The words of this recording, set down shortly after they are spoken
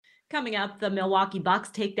Coming up, the Milwaukee Bucks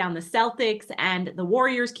take down the Celtics and the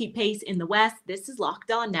Warriors keep pace in the West. This is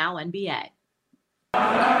Locked On Now NBA.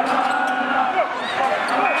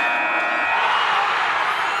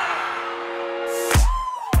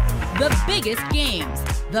 The biggest games,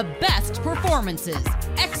 the best performances,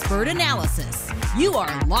 expert analysis. You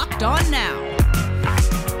are Locked On Now.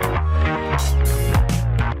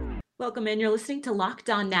 Welcome in. You're listening to Locked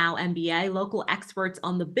On Now NBA, local experts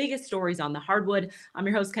on the biggest stories on the hardwood. I'm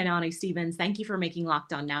your host, Kainani Stevens. Thank you for making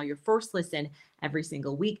Locked On Now your first listen every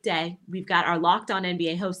single weekday. We've got our Locked On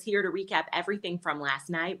NBA hosts here to recap everything from last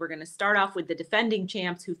night. We're going to start off with the defending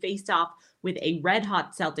champs who faced off with a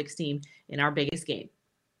red-hot Celtics team in our biggest game.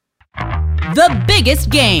 The biggest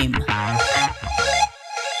game.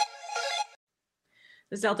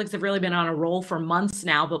 The Celtics have really been on a roll for months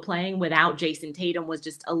now, but playing without Jason Tatum was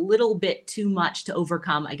just a little bit too much to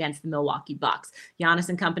overcome against the Milwaukee Bucks. Giannis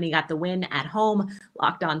and company got the win at home.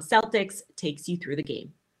 Locked On Celtics takes you through the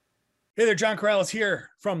game. Hey there, John Corrales here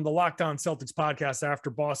from the Locked On Celtics podcast after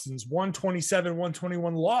Boston's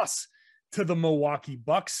 127-121 loss to the Milwaukee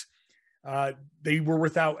Bucks. They were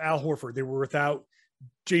without Al Horford. They were without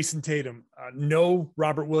Jason Tatum. No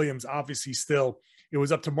Robert Williams, obviously still. It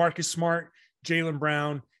was up to Marcus Smart, Jaylen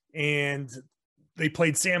Brown, and they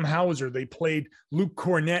played Sam Hauser. They played Luke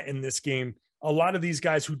Cornett in this game. A lot of these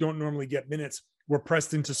guys who don't normally get minutes were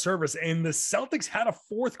pressed into service, and the Celtics had a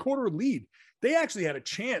fourth quarter lead. They actually had a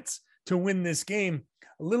chance to win this game.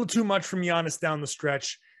 A little too much from Giannis down the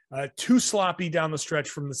stretch, too sloppy down the stretch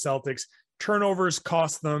from the Celtics. Turnovers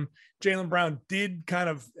cost them. Jaylen Brown did kind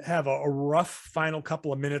of have a rough final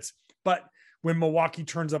couple of minutes, but when Milwaukee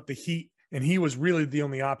turns up the heat and he was really the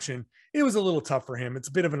only option, it was a little tough for him. It's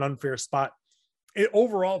a bit of an unfair spot.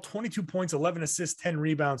 Overall, 22 points, 11 assists, 10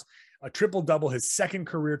 rebounds, a triple-double, his second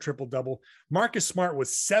career triple-double. Marcus Smart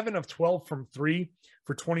was 7 of 12 from 3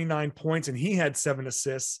 for 29 points, and he had 7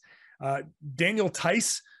 assists. Daniel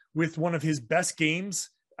Tice with one of his best games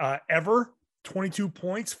ever, 22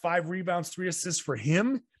 points, 5 rebounds, 3 assists for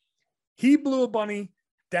him. He blew a bunny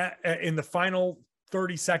that in the final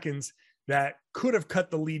 30 seconds that could have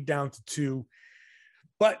cut the lead down to 2.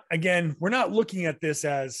 But again, we're not looking at this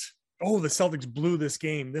as, oh, the Celtics blew this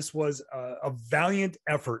game. This was a valiant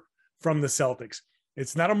effort from the Celtics.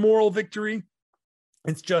 It's not a moral victory.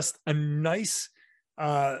 It's just a nice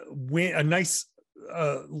win, a nice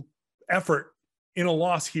effort in a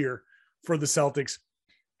loss here for the Celtics.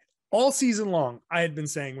 All season long, I had been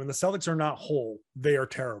saying when the Celtics are not whole, they are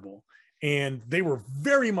terrible. And they were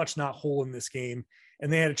very much not whole in this game.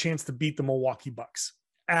 And they had a chance to beat the Milwaukee Bucks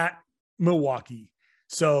at Milwaukee.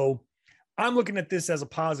 So I'm looking at this as a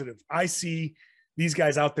positive. I see these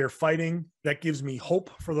guys out there fighting. That gives me hope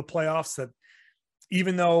for the playoffs, that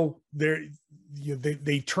even though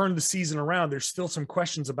they turned the season around, there's still some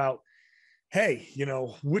questions about, hey,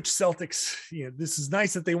 which Celtics, this is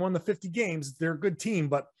nice that they won the 50 games. They're a good team,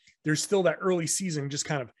 but there's still that early season just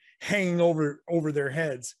kind of hanging over their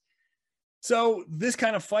heads. So this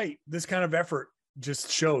kind of fight, this kind of effort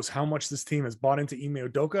just shows how much this team has bought into Ime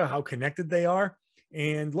Udoka, how connected they are.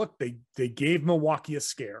 And look, they gave Milwaukee a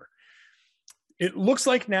scare. It looks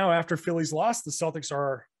like now after Philly's loss, the Celtics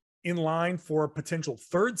are in line for a potential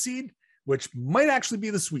 3rd seed, which might actually be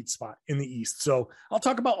the sweet spot in the East. So I'll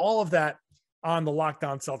talk about all of that on the Locked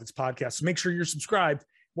On Celtics podcast. So make sure you're subscribed.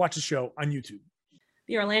 Watch the show on YouTube.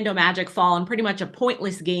 The Orlando Magic fall in pretty much a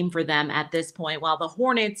pointless game for them at this point, while the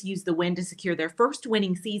Hornets used the win to secure their first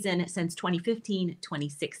winning season since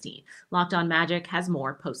 2015-2016. Locked On Magic has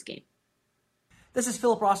more postgame. This is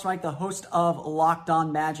Philip Rossman, the host of Locked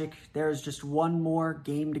On Magic. There's just one more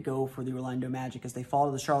game to go for the Orlando Magic as they fall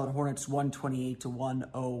to the Charlotte Hornets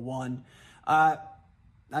 128-101.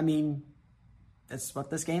 That's what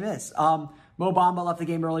this game is. Mo Bamba left the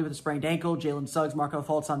game early with a sprained ankle. Jalen Suggs, Marco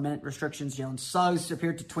Fultz on minute restrictions. Jalen Suggs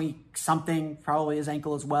appeared to tweak something, probably his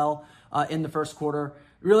ankle as well, in the first quarter.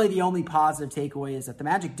 Really, the only positive takeaway is that the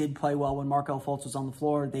Magic did play well when Marco Fultz was on the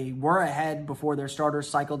floor. They were ahead before their starters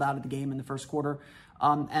cycled out of the game in the first quarter.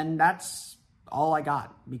 And that's all I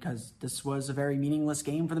got, because this was a very meaningless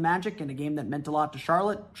game for the Magic and a game that meant a lot to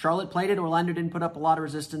Charlotte. Charlotte played it. Orlando didn't put up a lot of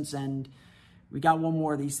resistance, and we got one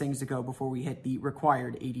more of these things to go before we hit the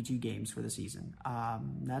required 82 games for the season.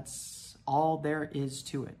 That's all there is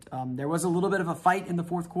to it. There was a little bit of a fight in the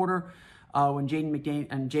fourth quarter when Jalen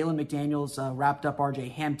McDaniels wrapped up R.J.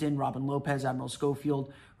 Hampton. Robin Lopez, Admiral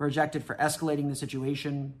Schofield were ejected for escalating the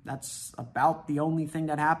situation. That's about the only thing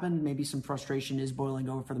that happened. Maybe some frustration is boiling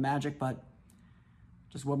over for the Magic, but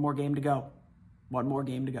just one more game to go. One more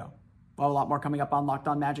game to go. Well, a lot more coming up on Locked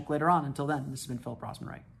On Magic later on. Until then, this has been Philip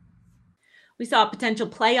Rossman-Wright. We saw a potential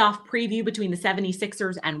playoff preview between the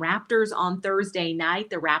 76ers and Raptors on Thursday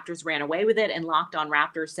night. The Raptors ran away with it, and Locked On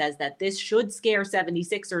Raptors says that this should scare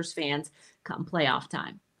 76ers fans come playoff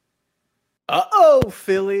time. Uh-oh,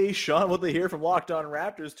 Philly. Sean Woodley here from Locked On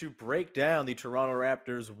Raptors to break down the Toronto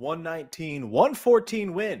Raptors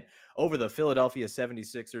 119-114 win over the Philadelphia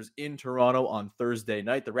 76ers in Toronto on Thursday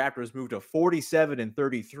night. The Raptors moved to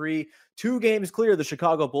 47-33, 2 games clear of the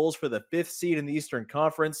Chicago Bulls for the 5th seed in the Eastern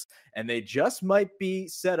Conference, and they just might be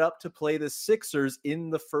set up to play the Sixers in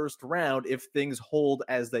the first round if things hold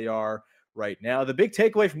as they are right now. The big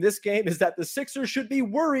takeaway from this game is that the Sixers should be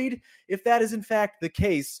worried if that is in fact the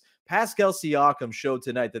case. Pascal Siakam showed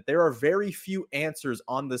tonight that there are very few answers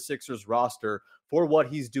on the Sixers roster for what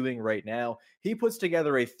he's doing right now. He puts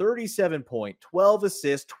together a 37-point, 12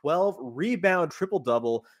 assist, 12 rebound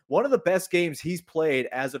triple-double, one of the best games he's played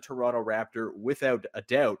as a Toronto Raptor without a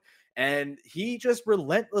doubt. And he just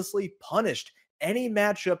relentlessly punished any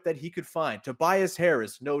matchup that he could find. Tobias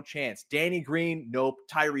Harris, no chance. Danny Green, nope.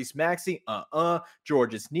 Tyrese Maxey,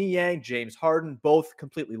 Georges Niang, James Harden, both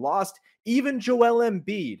completely lost. Even Joel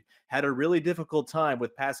Embiid had a really difficult time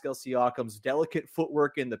with Pascal Siakam's delicate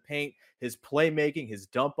footwork in the paint, his playmaking, his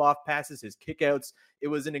dump-off passes, his kickouts. It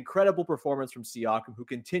was an incredible performance from Siakam, who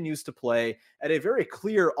continues to play at a very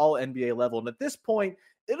clear all-NBA level. And at this point,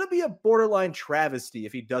 it'll be a borderline travesty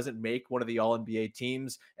if he doesn't make one of the all-NBA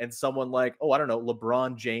teams and someone like,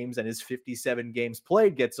 LeBron James and his 57 games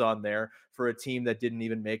played gets on there for a team that didn't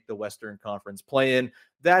even make the Western Conference play-in.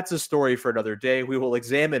 That's a story for another day. We will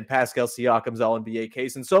examine Pascal Siakam's all-NBA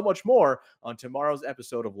case and so much more on tomorrow's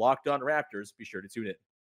episode of Locked On Raptors. Be sure to tune in.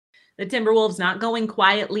 The Timberwolves not going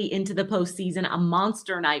quietly into the postseason. A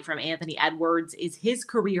monster night from Anthony Edwards is his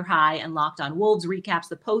career high, and Locked On Wolves recaps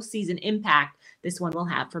the postseason impact this one will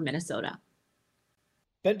have for Minnesota.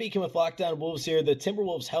 Ben Beacon with Locked On Wolves here. The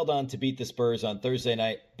Timberwolves held on to beat the Spurs on Thursday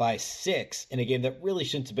night by 6 in a game that really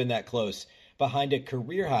shouldn't have been that close, behind a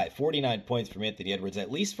career high 49 points from Anthony Edwards,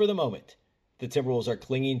 at least for the moment. The Timberwolves are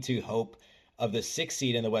clinging to hope of the 6th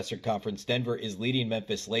seed in the Western Conference. Denver is leading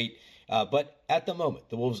Memphis late. But at the moment,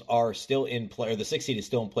 the Wolves are still in play, or the 6th seed is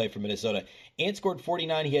still in play for Minnesota. Ant scored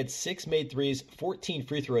 49. He had 6 made threes, 14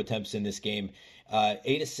 free throw attempts in this game,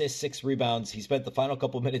 8 assists, 6 rebounds. He spent the final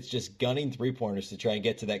couple of minutes just gunning three-pointers to try and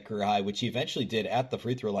get to that career high, which he eventually did at the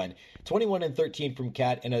free throw line. 21 and 13 from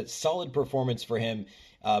Cat, and a solid performance for him.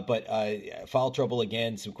 But foul trouble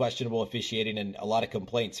again, some questionable officiating, and a lot of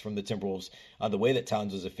complaints from the Timberwolves on the way that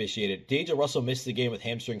Towns was officiated. D'Angelo Russell missed the game with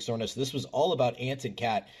hamstring soreness. This was all about Ant and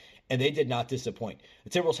Cat, and they did not disappoint. The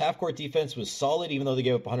Timberwolves half-court defense was solid, even though they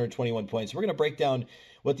gave up 121 points. We're going to break down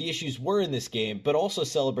what the issues were in this game, but also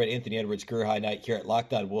celebrate Anthony Edwards' career-high night here at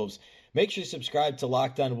Locked On Wolves. Make sure you subscribe to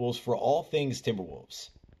Locked On Wolves for all things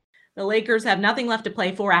Timberwolves. The Lakers have nothing left to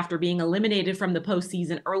play for after being eliminated from the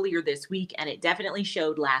postseason earlier this week, and it definitely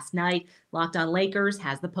showed last night. Locked On Lakers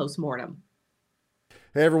has the postmortem.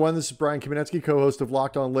 Hey everyone, this is Brian Kamenetsky, co-host of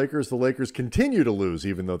Locked On Lakers. The Lakers continue to lose,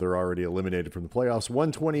 even though they're already eliminated from the playoffs.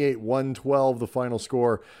 128-112, the final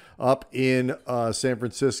score up in San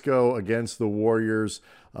Francisco against the Warriors.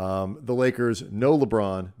 The Lakers, no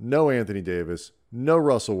LeBron, no Anthony Davis, no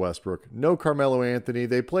Russell Westbrook, no Carmelo Anthony.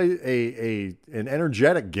 They play an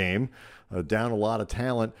energetic game, down a lot of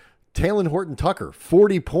talent. Talen Horton-Tucker,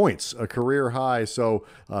 40 points, a career high. So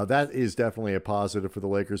that is definitely a positive for the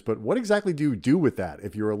Lakers. But what exactly do you do with that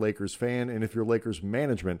if you're a Lakers fan and if you're Lakers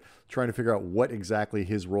management trying to figure out what exactly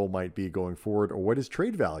his role might be going forward or what his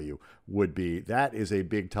trade value would be? That is a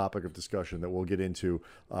big topic of discussion that we'll get into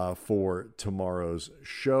for tomorrow's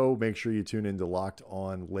show. Make sure you tune into Locked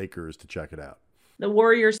On Lakers to check it out. The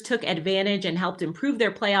Warriors took advantage and helped improve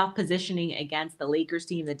their playoff positioning against the Lakers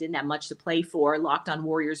team that didn't have much to play for. Locked On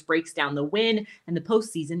Warriors breaks down the win and the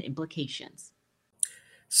postseason implications.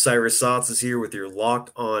 Cyrus Sotz is here with your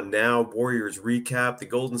Locked On Now Warriors recap. The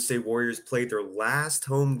Golden State Warriors played their last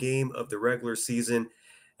home game of the regular season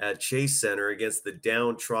at Chase Center against the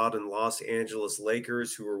downtrodden Los Angeles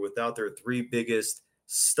Lakers, who were without their 3 biggest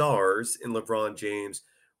stars in LeBron James,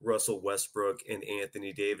 Russell Westbrook, and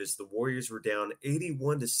Anthony Davis. The Warriors were down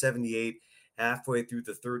 81-78 halfway through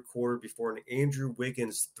the third quarter before an Andrew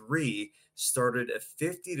Wiggins 3 started a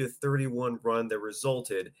 50-31 run that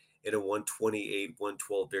resulted in a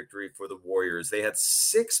 128-112 victory for the Warriors. They had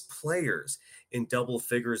 6 players in double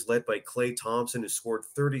figures, led by Klay Thompson, who scored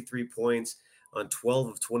 33 points on 12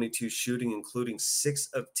 of 22 shooting, including 6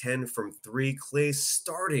 of 10 from 3. Klay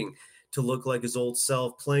starting to look like his old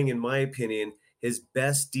self, playing, in my opinion, his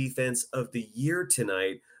best defense of the year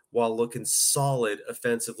tonight while looking solid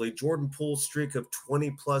offensively. Jordan Poole's streak of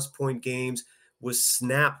 20-plus point games was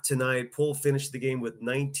snapped tonight. Poole finished the game with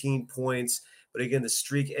 19 points. But again, the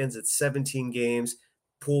streak ends at 17 games.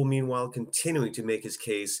 Poole, meanwhile, continuing to make his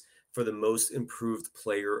case for the Most Improved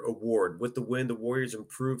Player award. With the win, the Warriors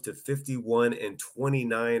improved to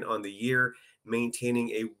 51-29 on the year, maintaining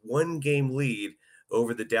a 1-game lead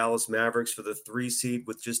over the Dallas Mavericks for the 3 seed.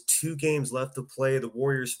 With just 2 games left to play, the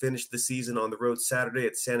Warriors finished the season on the road Saturday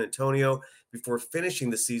at San Antonio before finishing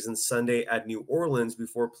the season Sunday at New Orleans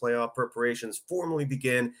before playoff preparations formally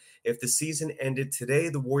begin. If the season ended today,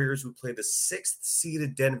 the Warriors would play the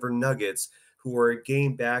 6th-seeded Denver Nuggets, who are a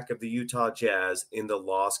game back of the Utah Jazz in the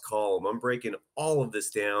loss column. I'm breaking all of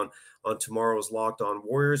this down on tomorrow's Locked On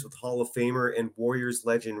Warriors with Hall of Famer and Warriors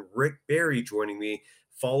legend Rick Barry joining me.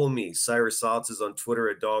 Follow me, Cyrus Sotz, is on Twitter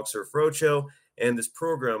at DogSurfRoadshow, and this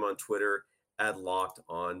program on Twitter at Locked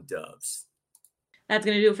On Dubs. That's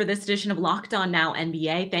going to do it for this edition of Locked On Now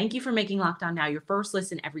NBA. Thank you for making Locked On Now your first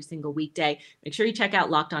listen every single weekday. Make sure you check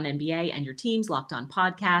out Locked On NBA and your team's Locked On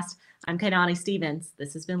podcast. I'm Kainani Stevens.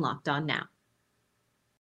 This has been Locked On Now.